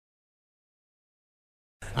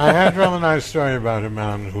I had a rather nice story about a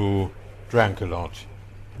man who drank a lot.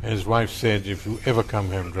 And his wife said, if you ever come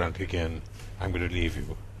home drunk again, I'm going to leave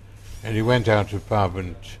you. And he went out to a pub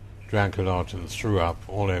and drank a lot and threw up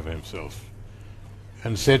all over himself.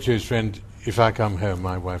 And said to his friend, if I come home,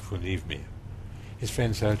 my wife will leave me. His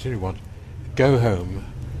friend said, I'll tell you what, go home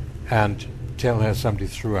and tell her somebody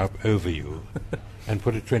threw up over you and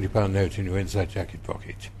put a £20 note in your inside jacket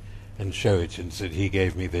pocket and show it and said, he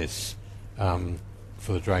gave me this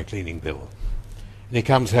for the dry cleaning bill. And he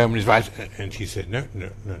comes home and his wife, and she said, no.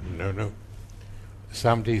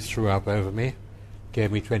 Somebody threw up over me,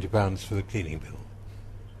 gave me £20 for the cleaning bill.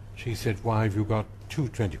 She said, why have you got two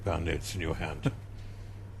 £20 notes in your hand?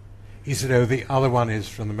 He said, oh, the other one is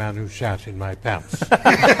from the man who shat in my pants.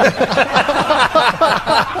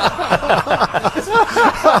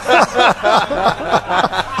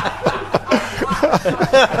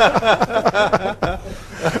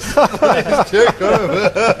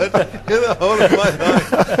 Get a hold of my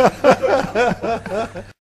life.